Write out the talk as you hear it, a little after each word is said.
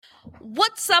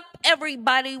What's up,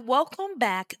 everybody? Welcome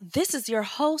back. This is your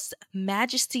host,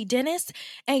 MajistyDennis,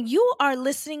 and you are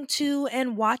listening to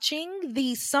and watching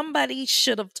the Somebody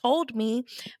Should Have Told Me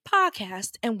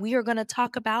podcast. And we are going to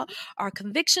talk about our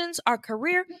convictions, our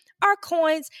career, our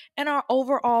coins, and our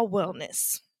overall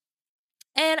wellness.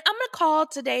 And I'm going to call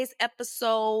today's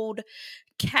episode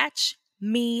Catch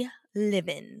Me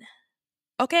Living.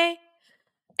 Okay?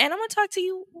 And I'm going to talk to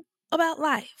you about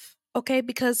life. Okay?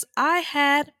 Because I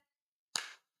had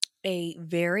a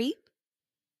very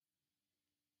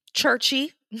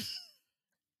churchy,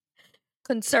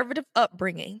 conservative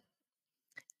upbringing.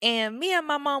 And me and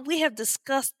my mom, we have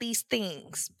discussed these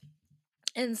things.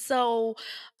 And so,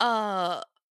 uh,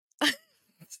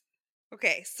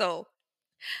 okay, so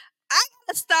I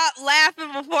gotta stop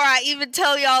laughing before I even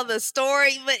tell y'all the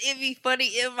story, but it'd be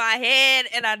funny in my head,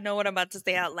 and I know what I'm about to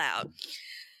say out loud.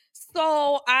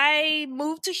 So I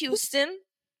moved to Houston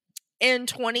in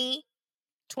 2021.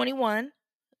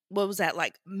 What was that,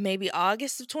 like maybe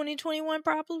August of 2021,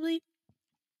 probably?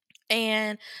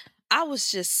 And I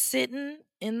was just sitting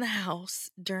in the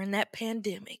house during that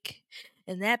pandemic,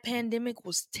 and that pandemic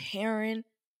was tearing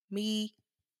me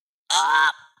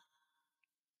up.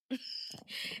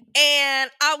 And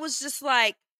I was just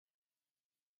like,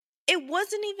 it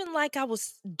wasn't even like I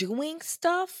was doing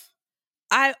stuff.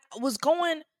 I was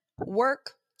going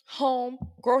work, home,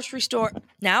 grocery store.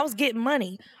 Now I was getting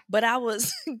money, but I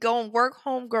was going work,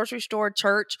 home, grocery store,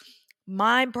 church,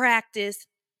 mind practice.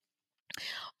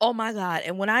 Oh my God.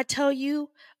 And when I tell you,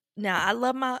 now I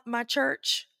love my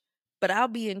church, but I'll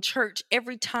be in church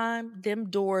every time them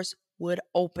doors would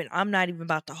open. I'm not even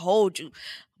about to hold you.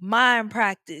 Mind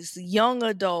practice, young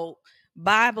adult,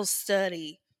 Bible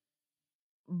study,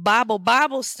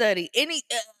 Bible study, any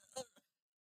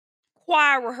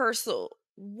choir rehearsal,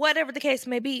 whatever the case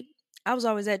may be. I was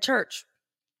always at church,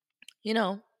 you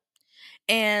know.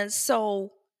 And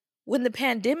so when the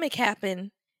pandemic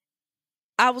happened,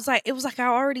 I was like, it was like I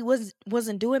already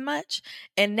wasn't doing much.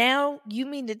 And now you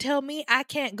mean to tell me I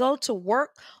can't go to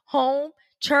work, home,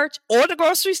 church, or the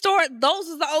grocery store?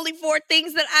 Those are the only four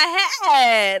things that I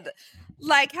had.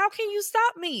 Like, how can you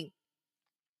stop me?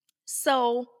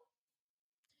 So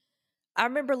I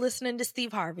remember listening to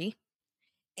Steve Harvey,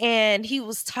 and he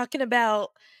was talking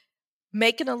about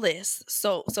making a list.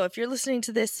 So if you're listening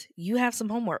to this, you have some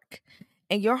homework.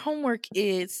 And your homework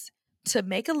is to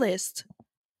make a list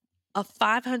of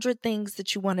 500 things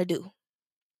that you want to do.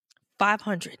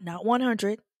 500, not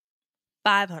 100,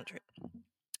 500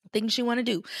 things you want to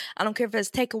do. I don't care if it's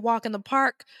take a walk in the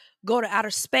park, go to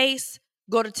outer space,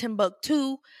 go to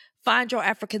Timbuktu, find your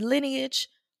African lineage,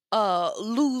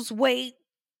 lose weight,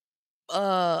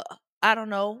 I don't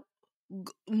know,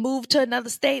 move to another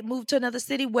state, move to another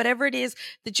city, whatever it is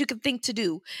that you can think to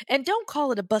do. And don't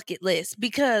call it a bucket list,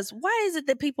 because why is it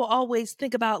that people always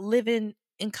think about living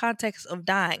in context of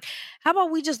dying? How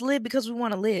about we just live because we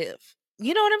want to live?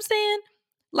 You know what I'm saying?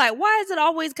 Like, why is it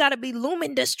always got to be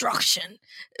looming destruction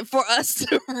for us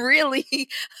to really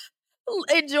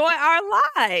enjoy our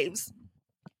lives?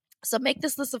 So make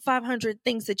this list of 500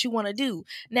 things that you want to do.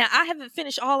 Now, I haven't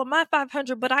finished all of my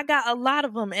 500, but I got a lot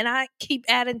of them, and I keep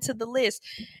adding to the list,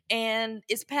 and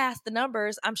it's past the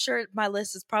numbers. I'm sure my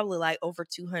list is probably like over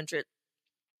 200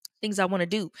 things I want to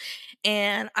do.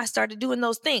 And I started doing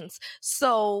those things.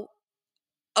 So,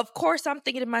 of course, I'm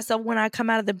thinking to myself, when I come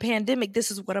out of the pandemic,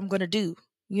 this is what I'm going to do,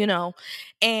 you know?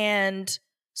 And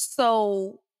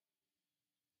so,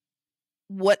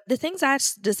 what the things I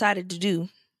decided to do,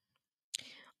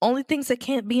 only things that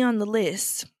can't be on the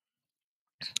list: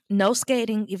 no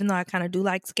skating, even though I kind of do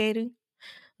like skating,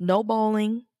 no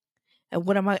bowling,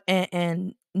 and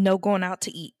and no going out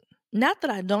to eat. Not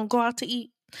that I don't go out to eat,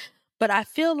 but I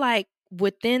feel like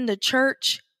within the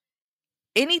church,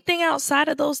 anything outside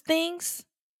of those things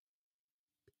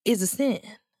is a sin.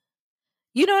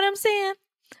 You know what I'm saying?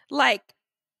 Like,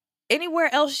 anywhere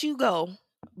else you go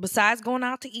besides going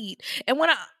out to eat. And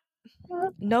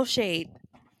no shade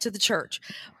to the church,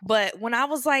 but when I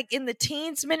was like in the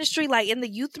teens ministry, like in the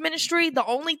youth ministry, the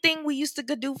only thing we used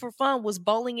to do for fun was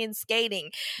bowling and skating.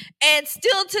 And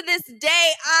still to this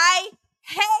day, I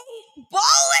hate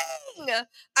bowling.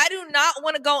 I do not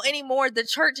want to go anymore. The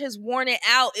church has worn it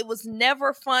out. It was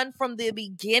never fun from the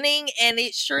beginning, and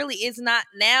it surely is not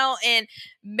now. And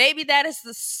maybe that is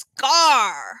the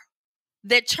scar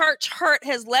that church hurt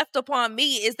has left upon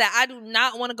me, is that I do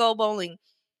not want to go bowling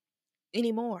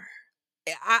anymore.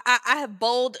 I have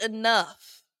bowled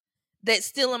enough that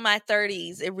still in my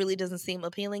 30s, it really doesn't seem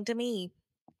appealing to me.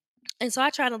 And so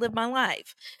I try to live my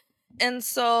life. And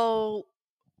so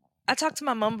I talked to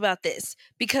my mom about this,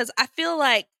 because I feel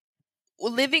like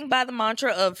living by the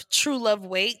mantra of true love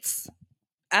waits.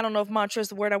 I don't know if mantra is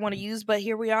the word I want to use, but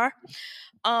here we are.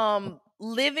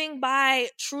 Living by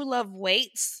true love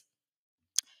waits.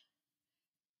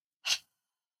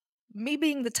 Me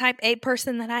being the type A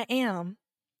person that I am,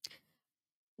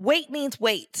 wait means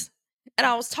wait. And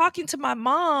I was talking to my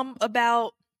mom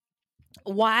about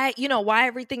why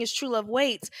everything is true love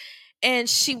waits. And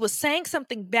she was saying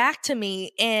something back to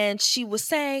me, and she was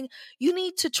saying, you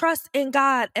need to trust in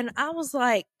God. And I was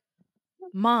like,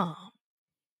 Mom,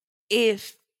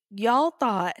 if y'all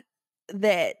thought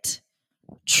that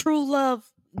true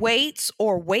love waits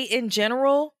or wait in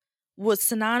general was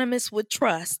synonymous with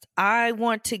trust, I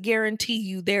want to guarantee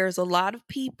you there's a lot of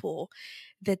people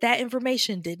that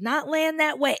information did not land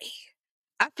that way.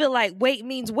 I feel like wait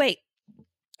means wait.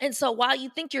 And so while you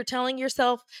think you're telling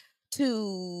yourself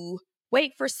to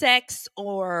wait for sex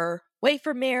or wait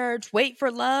for marriage, wait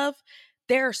for love,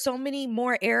 there are so many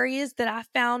more areas that I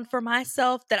found for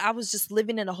myself that I was just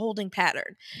living in a holding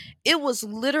pattern. It was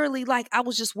literally like I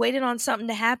was just waiting on something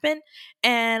to happen,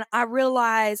 and I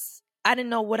realized I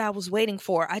didn't know what I was waiting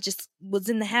for. I just was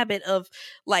in the habit of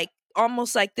like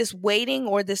almost like this waiting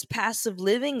or this passive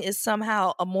living is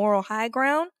somehow a moral high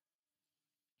ground.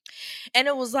 And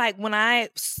it was like when my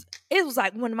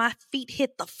feet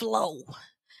hit the flow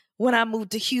when I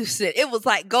moved to Houston. It was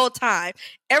like go time.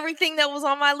 Everything that was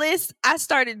on my list, I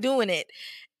started doing it.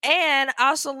 And I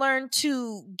also learned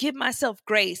to give myself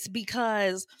grace,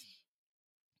 because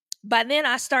by then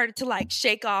I started to like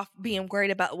shake off being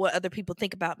worried about what other people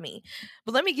think about me.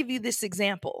 But let me give you this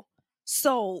example.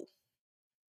 So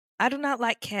I do not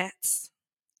like cats.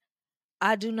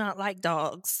 I do not like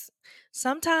dogs.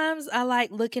 Sometimes I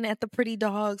like looking at the pretty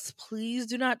dogs. Please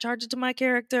do not charge it to my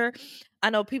character. I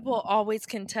know people always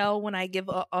can tell when I give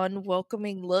an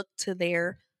unwelcoming look to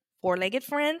their four-legged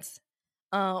friends,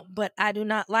 but I do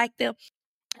not like them.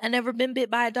 I never been bit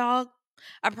by a dog.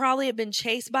 I probably have been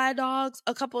chased by dogs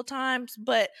a couple of times,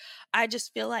 but I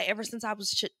just feel like ever since I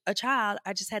was a child,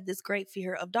 I just had this great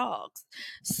fear of dogs.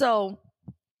 So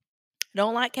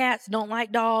don't like cats, don't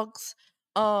like dogs.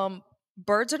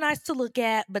 Birds are nice to look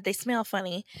at, but they smell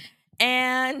funny.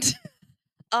 And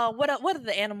what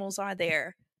other animals are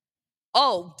there?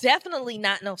 Oh, definitely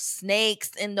not no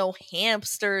snakes and no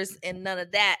hamsters and none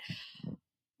of that.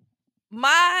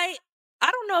 I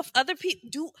don't know if other people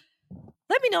do.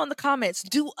 Let me know in the comments.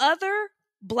 Do other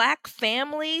black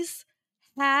families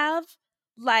have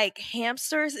like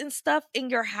hamsters and stuff in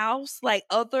your house, like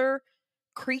other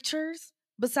creatures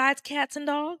besides cats and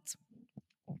dogs?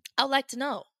 I'd like to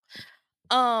know.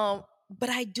 But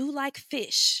I do like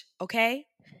fish, okay?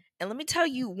 And let me tell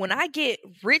you, when I get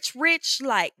rich,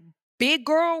 like big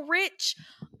girl rich,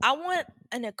 I want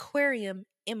an aquarium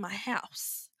in my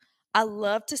house. I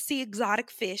love to see exotic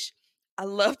fish. I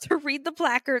love to read the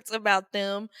placards about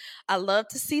them. I love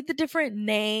to see the different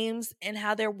names and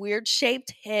how their weird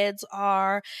shaped heads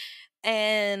are,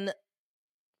 and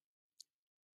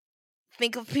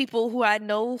think of people who I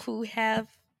know who have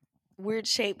weird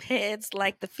shaped heads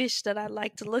like the fish that I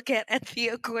like to look at the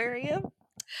aquarium.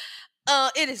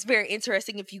 It is very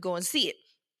interesting if you go and see it.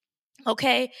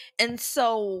 Okay. And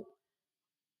so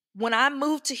when I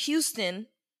moved to Houston,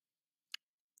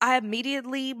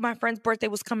 my friend's birthday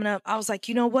was coming up. I was like,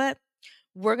 you know what?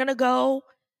 We're going to go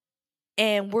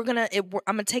and I'm going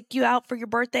to take you out for your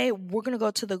birthday. We're going to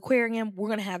go to the aquarium. We're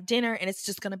going to have dinner, and it's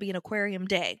just going to be an aquarium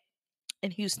day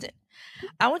in Houston.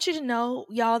 I want you to know,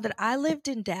 y'all, that I lived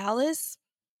in Dallas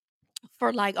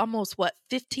for like almost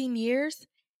 15 years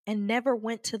and never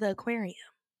went to the aquarium.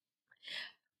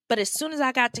 But as soon as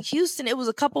I got to Houston, it was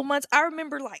a couple months. I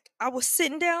remember like I was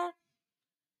sitting down.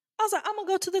 I was like, I'm going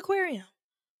to go to the aquarium.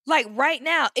 Like right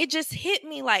now, it just hit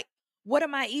me like, what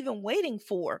am I even waiting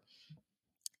for?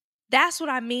 That's what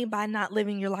I mean by not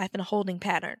living your life in a holding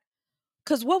pattern.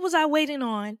 Because what was I waiting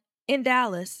on in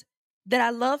Dallas that I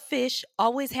love fish,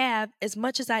 always have as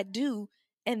much as I do,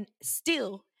 and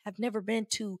still have never been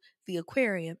to the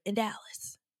aquarium in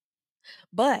Dallas?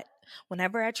 But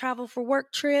whenever I travel for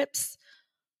work trips,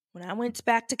 when I went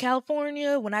back to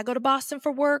California, when I go to Boston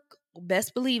for work,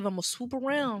 best believe I'm going to swoop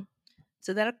around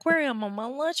to that aquarium on my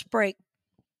lunch break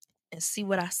and see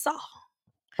what I saw.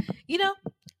 You know?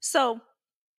 So,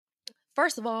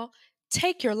 first of all,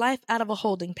 take your life out of a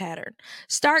holding pattern.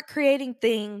 Start creating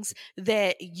things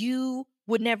that you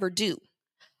would never do.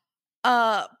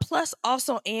 Plus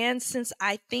also, and since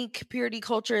I think purity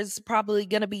culture is probably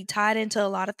going to be tied into a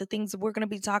lot of the things that we're going to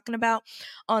be talking about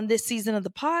on this season of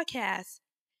the podcast,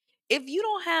 if you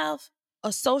don't have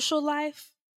a social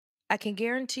life, I can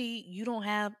guarantee you don't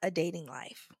have a dating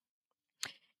life.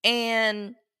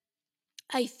 And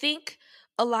I think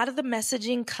a lot of the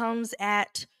messaging comes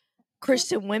at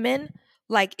Christian women.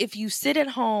 Like, if you sit at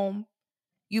home,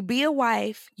 you be a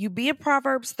wife, you be a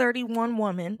Proverbs 31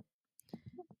 woman,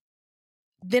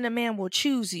 then a man will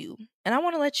choose you. And I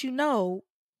want to let you know,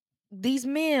 these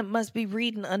men must be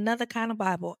reading another kind of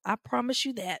Bible. I promise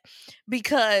you that.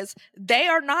 Because they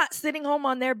are not sitting home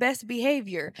on their best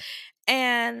behavior.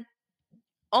 And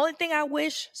only thing I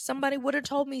wish somebody would have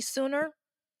told me sooner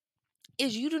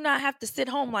is you do not have to sit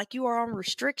home like you are on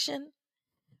restriction,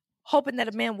 hoping that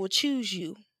a man will choose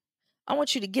you. I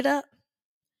want you to get up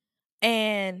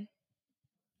and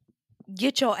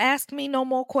get your ask me no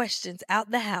more questions out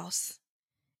the house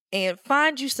and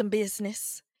find you some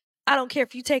business. I don't care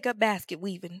if you take up basket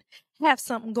weaving, have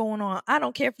something going on. I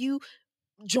don't care if you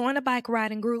join a bike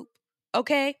riding group.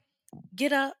 Okay?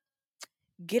 Get up,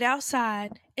 get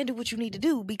outside, and do what you need to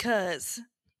do, because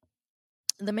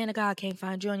the man of God can't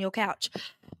find you on your couch.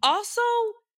 Also,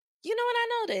 you know what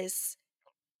I notice?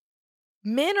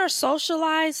 Men are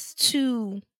socialized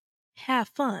to have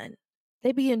fun.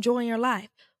 They be enjoying your life.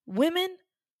 Women,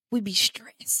 we be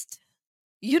stressed.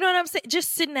 You know what I'm saying?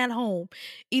 Just sitting at home,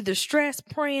 either stressed,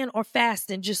 praying, or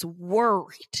fasting, just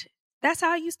worried. That's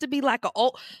how I used to be, like an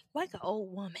old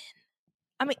woman.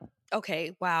 I mean,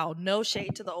 okay, wow, no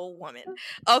shade to the old woman.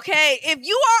 Okay, if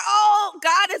you are old,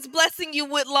 God is blessing you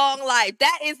with long life.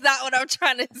 That is not what I'm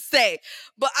trying to say.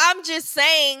 But I'm just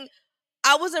saying,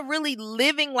 I wasn't really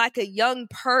living like a young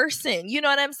person. You know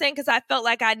what I'm saying? Because I felt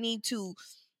like I need to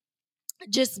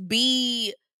just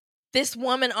be this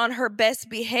woman on her best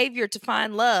behavior to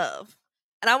find love.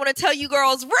 And I want to tell you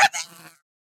girls, rip it.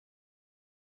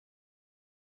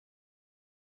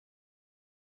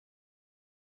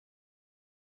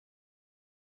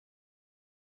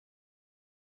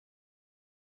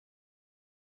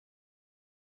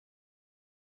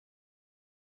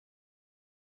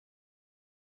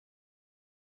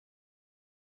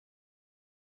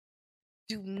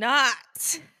 Do not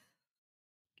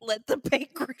let the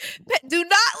do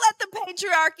not let the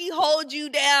patriarchy hold you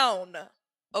down.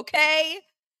 Okay?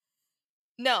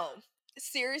 No.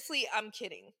 Seriously, I'm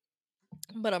kidding.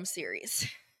 But I'm serious.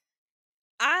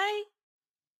 I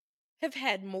have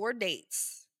had more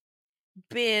dates,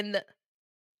 been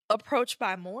approached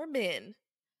by more men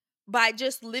by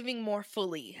just living more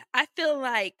fully. I feel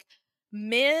like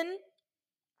men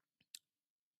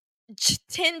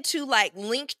tend to like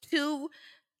link to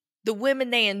the women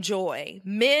they enjoy.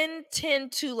 Men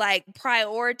tend to like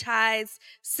prioritize,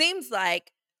 seems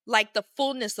like the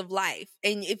fullness of life.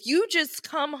 And if you just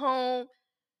come home,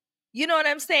 you know what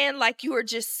I'm saying? Like you are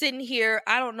just sitting here,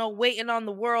 I don't know, waiting on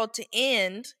the world to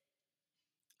end.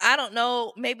 I don't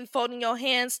know, maybe folding your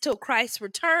hands till Christ's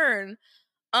return.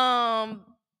 Um,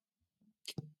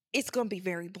 it's gonna be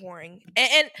very boring.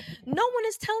 And no one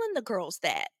is telling the girls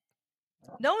that.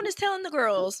 No one is telling the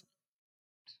girls,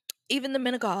 even the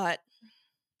men of God,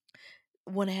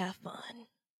 want to have fun.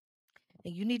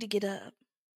 And you need to get up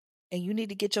and you need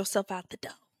to get yourself out the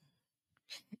door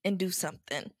and do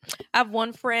something. I have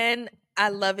one friend, I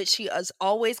love it. She is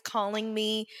always calling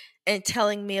me and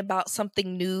telling me about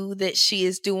something new that she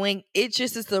is doing. It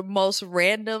just is the most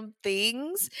random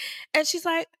things. And she's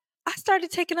like, I started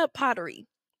taking up pottery.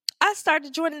 I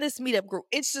started joining this meetup group.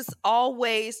 It's just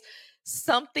always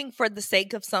something for the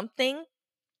sake of something.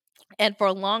 And for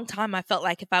a long time, I felt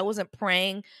like if I wasn't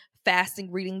praying,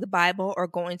 fasting, reading the Bible, or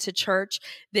going to church,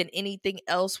 then anything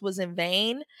else was in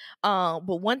vain.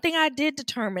 But one thing I did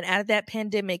determine out of that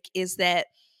pandemic is that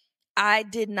I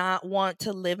did not want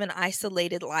to live an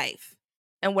isolated life.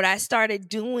 And what I started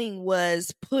doing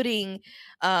was putting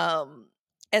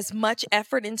as much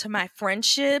effort into my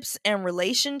friendships and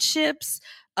relationships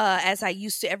as I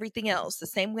used to everything else. The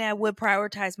same way I would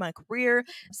prioritize my career,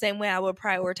 same way I would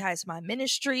prioritize my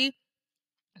ministry.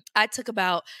 I took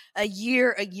about a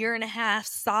year and a half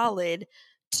solid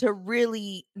to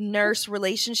really nurse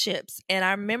relationships. And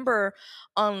I remember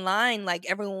online, like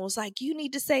everyone was like, you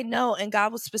need to say no. And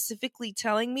God was specifically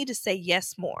telling me to say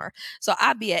yes more. So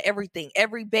I'd be at everything,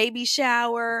 every baby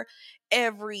shower,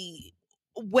 every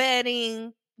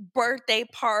wedding, birthday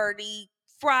party,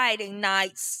 Friday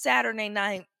night, Saturday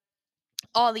night,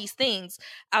 all these things.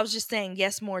 I was just saying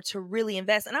yes more to really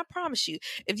invest. And I promise you,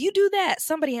 if you do that,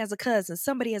 somebody has a cousin,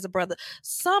 somebody has a brother,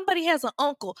 somebody has an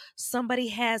uncle, somebody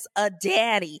has a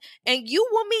daddy, and you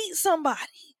will meet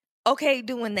somebody, okay,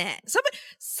 doing that.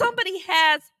 Somebody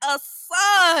has a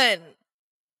son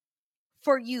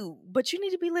for you, but you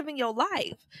need to be living your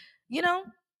life, you know,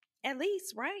 at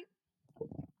least, right?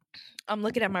 I'm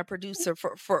looking at my producer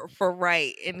for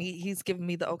right, and he's giving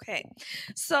me the okay.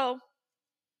 So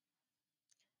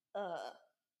uh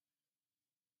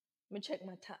let me check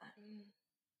my time.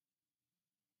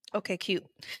 Okay, cute.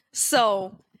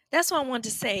 So that's what I wanted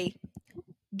to say.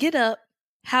 Get up,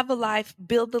 have a life,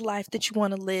 build the life that you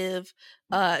want to live.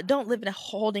 Don't live in a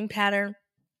holding pattern.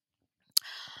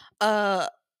 Uh,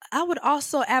 I would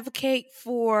also advocate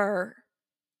for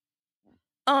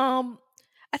um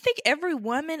I think every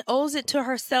woman owes it to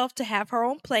herself to have her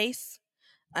own place.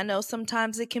 I know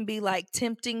sometimes it can be like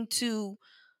tempting to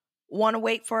want to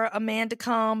wait for a man to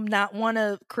come, not want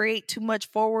to create too much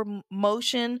forward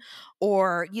motion,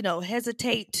 or,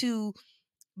 hesitate to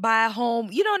buy a home,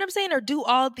 you know what I'm saying? Or do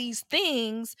all these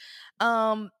things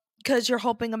because you're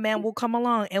hoping a man will come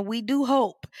along. And we do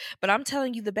hope. But I'm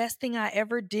telling you, the best thing I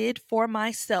ever did for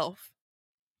myself,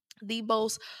 the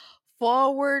most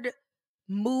forward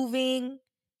moving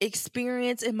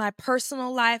experience in my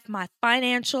personal life, my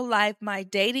financial life, my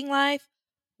dating life,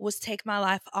 was take my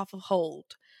life off of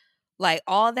hold. Like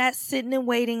all that sitting and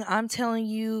waiting, I'm telling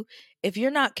you, if you're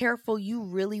not careful, you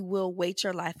really will wait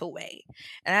your life away.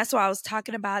 And that's why I was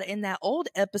talking about in that old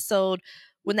episode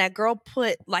when that girl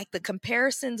put like the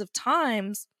comparisons of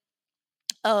times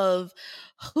of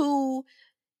who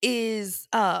is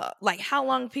like how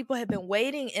long people have been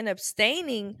waiting and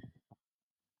abstaining.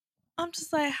 I'm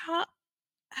just like,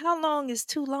 how long is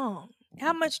too long?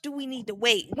 How much do we need to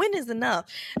wait? When is enough?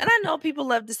 And I know people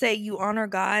love to say you honor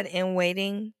God in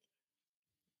waiting,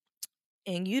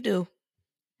 and you do.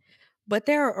 But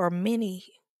there are many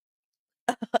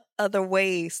other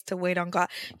ways to wait on God.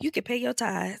 You can pay your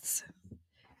tithes.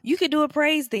 You can do a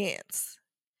praise dance.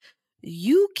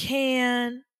 You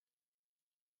can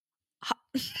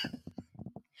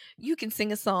you can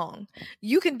sing a song.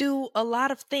 You can do a lot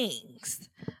of things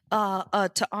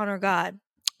to honor God.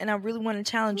 And I really want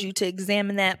to challenge you to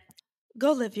examine that.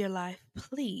 Go live your life,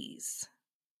 please.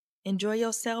 Enjoy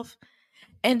yourself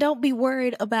and don't be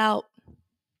worried about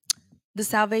the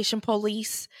Salvation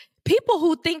Police. People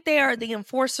who think they are the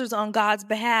enforcers on God's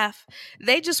behalf,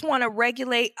 they just want to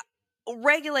regulate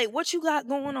what you got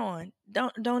going on.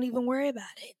 Don't even worry about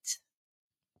it.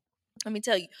 Let me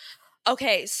tell you.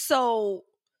 Okay, so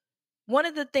one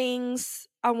of the things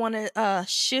I want to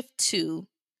shift to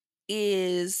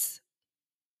is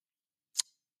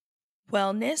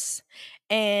wellness.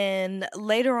 And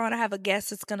later on I have a guest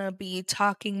that's going to be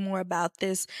talking more about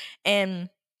this and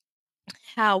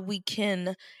how we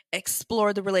can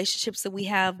explore the relationships that we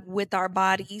have with our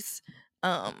bodies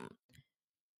um,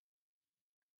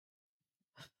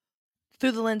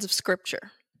 through the lens of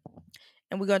scripture.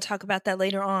 And we're going to talk about that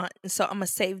later on. And so I'm going to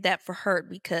save that for her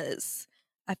because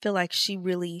I feel like she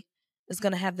really is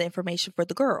going to have the information for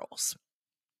the girls.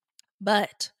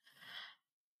 But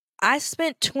I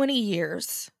spent 20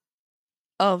 years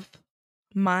of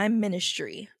my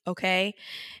ministry, okay?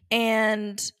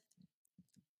 And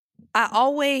I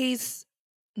always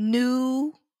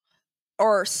knew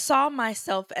or saw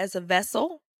myself as a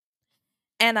vessel,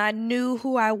 and I knew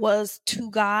who I was to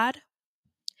God,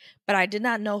 but I did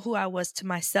not know who I was to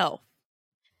myself.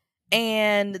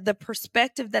 And the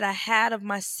perspective that I had of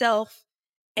myself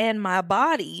and my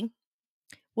body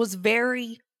was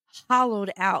very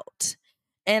hollowed out.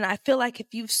 And I feel like if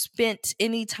you've spent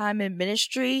any time in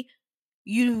ministry,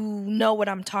 you know what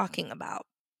I'm talking about.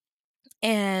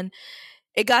 And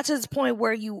it got to this point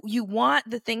where you want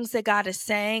the things that God is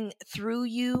saying through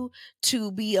you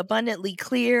to be abundantly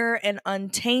clear and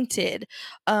untainted.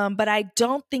 But I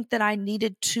don't think that I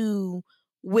needed to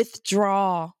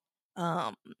withdraw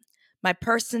my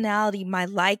personality, my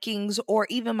likings, or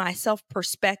even my self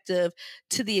perspective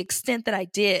to the extent that I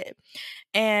did.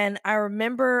 And I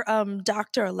remember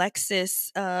Dr.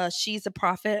 Alexis, she's a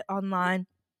prophet online.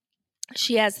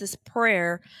 She has this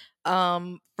prayer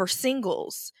for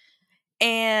singles.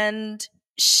 And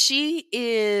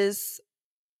this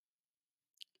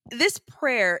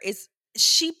prayer is,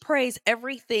 she prays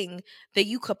everything that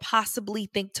you could possibly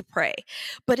think to pray.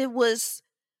 But it was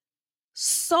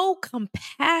so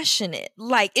compassionate.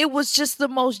 Like it was just the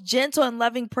most gentle and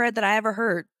loving prayer that I ever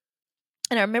heard.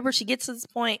 And I remember she gets to this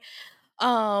point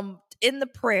in the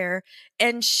prayer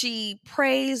and she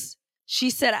prays, she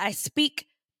said, I speak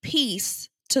peace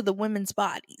to the women's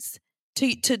bodies,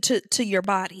 to your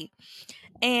body.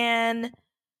 And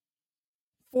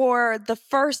for the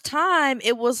first time,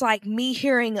 it was like me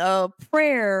hearing a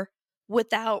prayer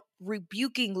without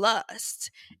rebuking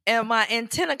lust. And my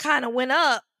antenna kind of went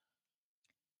up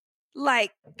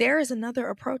like, there is another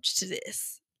approach to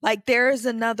this. Like, there is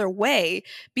another way.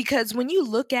 Because when you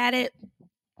look at it,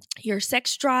 your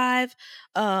sex drive,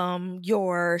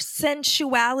 your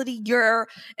sensuality,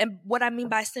 and what I mean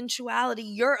by sensuality,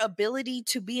 your ability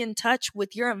to be in touch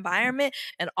with your environment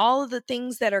and all of the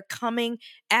things that are coming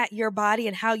at your body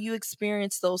and how you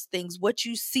experience those things, what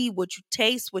you see, what you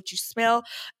taste, what you smell,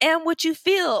 and what you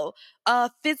feel,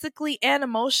 physically and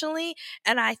emotionally.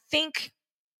 And I think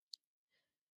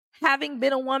having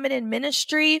been a woman in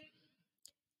ministry,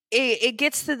 it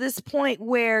gets to this point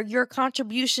where your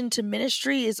contribution to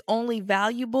ministry is only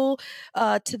valuable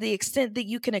to the extent that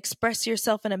you can express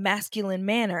yourself in a masculine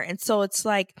manner. And so it's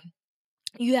like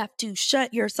you have to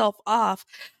shut yourself off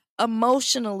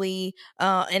emotionally,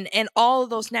 and all of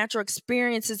those natural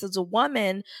experiences as a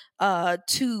woman,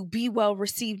 to be well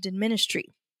received in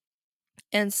ministry.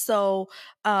 And so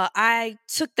I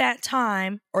took that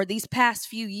time, or these past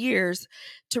few years,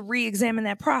 to re examine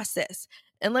that process.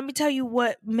 And let me tell you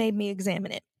what made me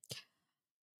examine it.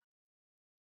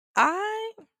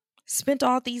 I spent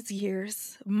all these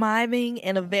years miming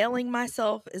and availing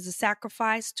myself as a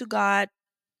sacrifice to God.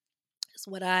 Is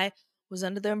what I was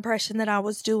under the impression that I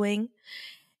was doing.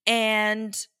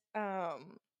 And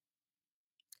um,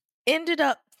 ended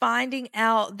up finding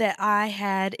out that I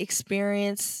had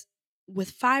experience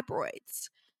with fibroids.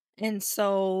 And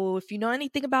so, if you know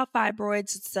anything about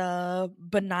fibroids, it's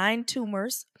benign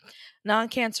tumors,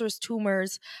 non-cancerous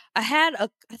tumors. I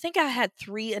think I had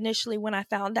 3 initially when I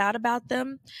found out about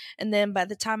them, and then by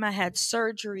the time I had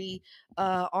surgery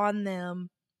on them,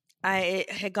 I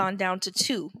had gone down to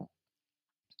 2.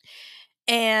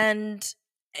 And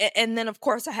and then of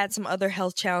course I had some other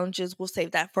health challenges. We'll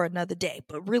save that for another day,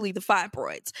 but really the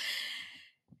fibroids.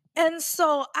 And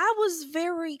so I was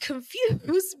very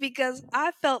confused because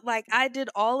I felt like I did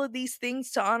all of these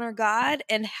things to honor God,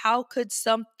 and how could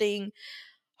something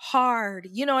hard,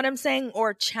 you know what I'm saying,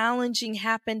 or challenging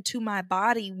happen to my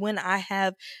body when I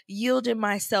have yielded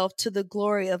myself to the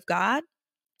glory of God?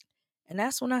 And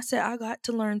that's when I said I got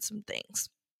to learn some things.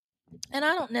 And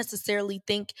I don't necessarily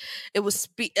think it was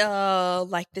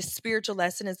like this spiritual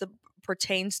lesson as it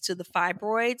pertains to the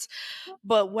fibroids,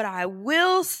 but what I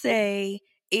will say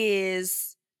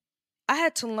is I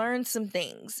had to learn some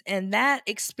things, and that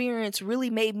experience really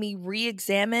made me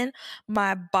re-examine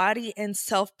my body and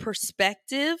self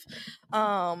perspective,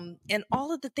 and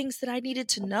all of the things that I needed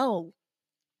to know.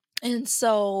 And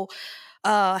so,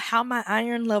 how my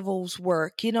iron levels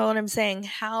work, you know what I'm saying?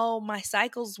 How my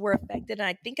cycles were affected. And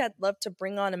I think I'd love to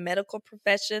bring on a medical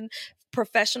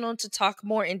professional to talk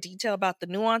more in detail about the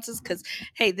nuances, because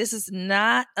hey, this is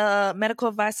not medical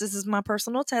advice. This is my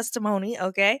personal testimony,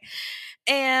 okay?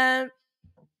 And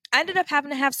I ended up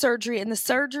having to have surgery, and the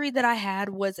surgery that I had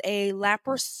was a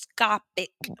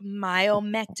laparoscopic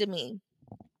myomectomy.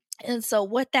 And so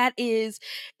what that is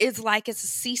like it's a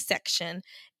C-section.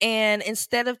 And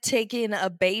instead of taking a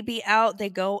baby out, they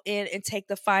go in and take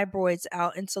the fibroids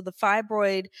out. And so the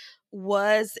fibroid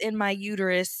was in my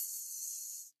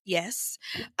uterus. Yes.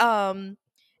 And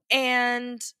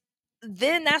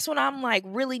then that's when I'm like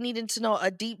really needing to know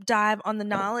a deep dive on the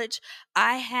knowledge.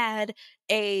 I had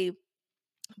a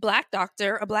black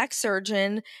doctor, a black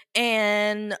surgeon,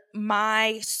 and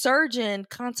my surgeon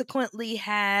consequently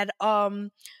had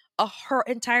her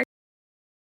entire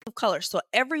of color. So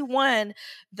everyone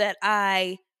that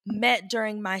I met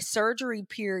during my surgery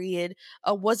period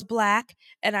was black,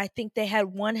 and I think they had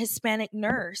one Hispanic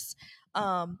nurse.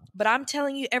 But I'm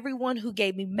telling you, everyone who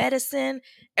gave me medicine,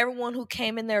 everyone who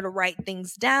came in there to write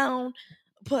things down,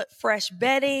 put fresh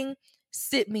bedding,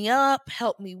 sit me up,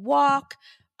 help me walk.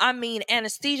 I mean,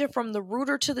 anesthesia from the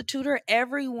rooter to the tutor,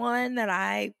 everyone that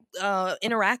I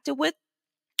interacted with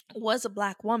was a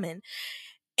black woman.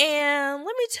 And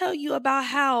let me tell you about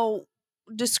how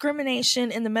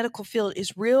discrimination in the medical field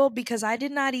is real, because I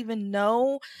did not even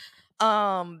know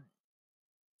um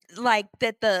like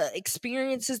that the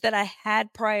experiences that I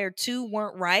had prior to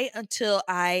weren't right until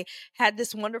I had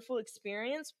this wonderful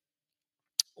experience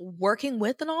working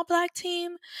with an all black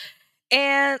team.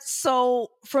 And so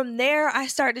from there I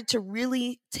started to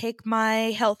really take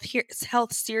my health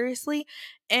seriously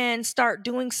and start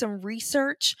doing some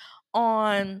research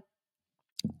on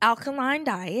alkaline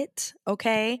diet,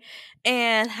 okay,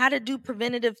 and how to do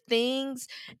preventative things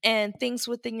and things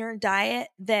within your diet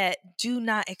that do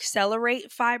not accelerate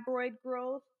fibroid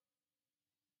growth.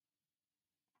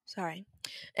 Sorry.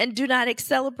 And do not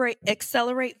accelerate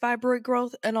fibroid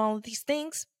growth and all of these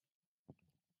things.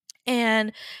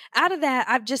 And out of that,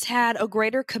 I've just had a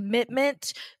greater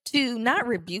commitment to not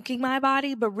rebuking my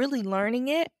body, but really learning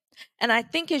it. And I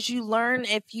think as you learn,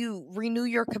 if you renew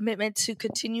your commitment to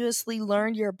continuously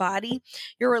learn your body,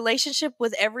 your relationship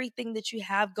with everything that you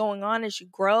have going on as you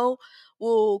grow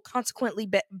will consequently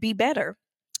be better.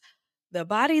 The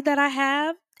body that I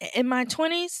have in my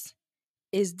 20s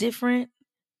is different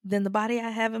than the body I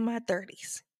have in my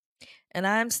 30s. And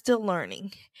I'm still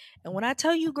learning. And when I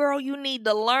tell you, girl, you need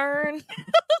to learn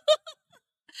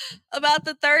about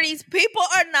the 30s, people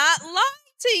are not lying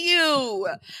to you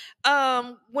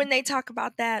when they talk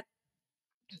about that.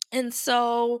 And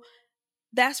so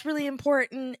that's really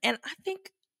important. And I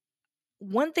think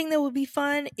one thing that would be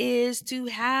fun is to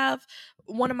have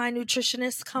one of my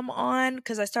nutritionists come on,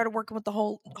 because I started working with the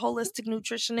whole holistic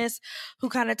nutritionist who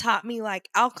kind of taught me like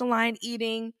alkaline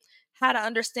eating, how to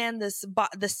understand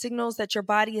the signals that your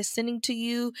body is sending to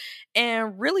you,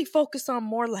 and really focus on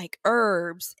more like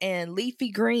herbs and leafy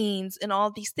greens and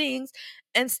all these things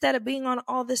instead of being on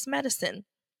all this medicine.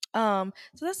 So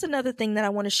that's another thing that I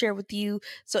want to share with you.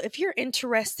 So if you're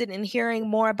interested in hearing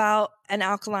more about an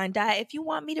alkaline diet, if you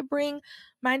want me to bring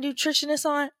my nutritionist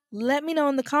on, let me know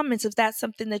in the comments if that's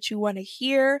something that you want to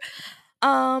hear.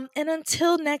 And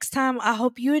until next time, I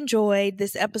hope you enjoyed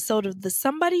this episode of the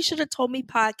Somebody Should Have Told Me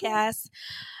podcast.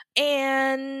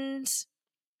 And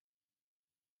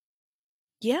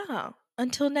yeah,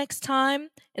 until next time,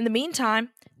 in the meantime,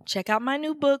 check out my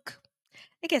new book.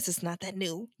 I guess it's not that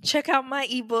new. Check out my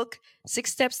ebook,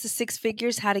 6 Steps to Six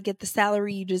Figures, How to Get the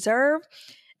Salary You Deserve.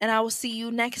 And I will see you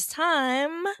next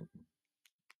time.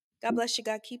 God bless you.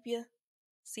 God keep you.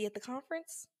 See you at the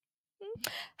conference.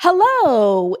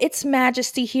 Hello, it's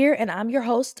Majesty here, and I'm your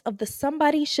host of the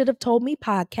Somebody Should Have Told Me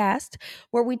podcast,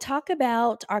 where we talk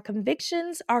about our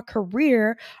convictions, our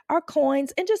career, our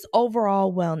coins, and just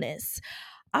overall wellness.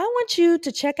 I want you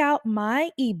to check out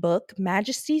my ebook,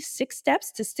 Majesty 6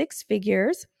 Steps to Six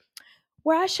Figures,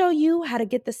 where I show you how to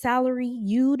get the salary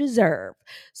you deserve.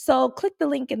 So click the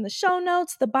link in the show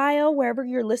notes, the bio, wherever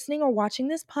you're listening or watching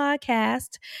this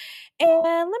podcast, and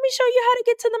let me show you how to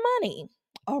get to the money.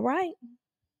 All right.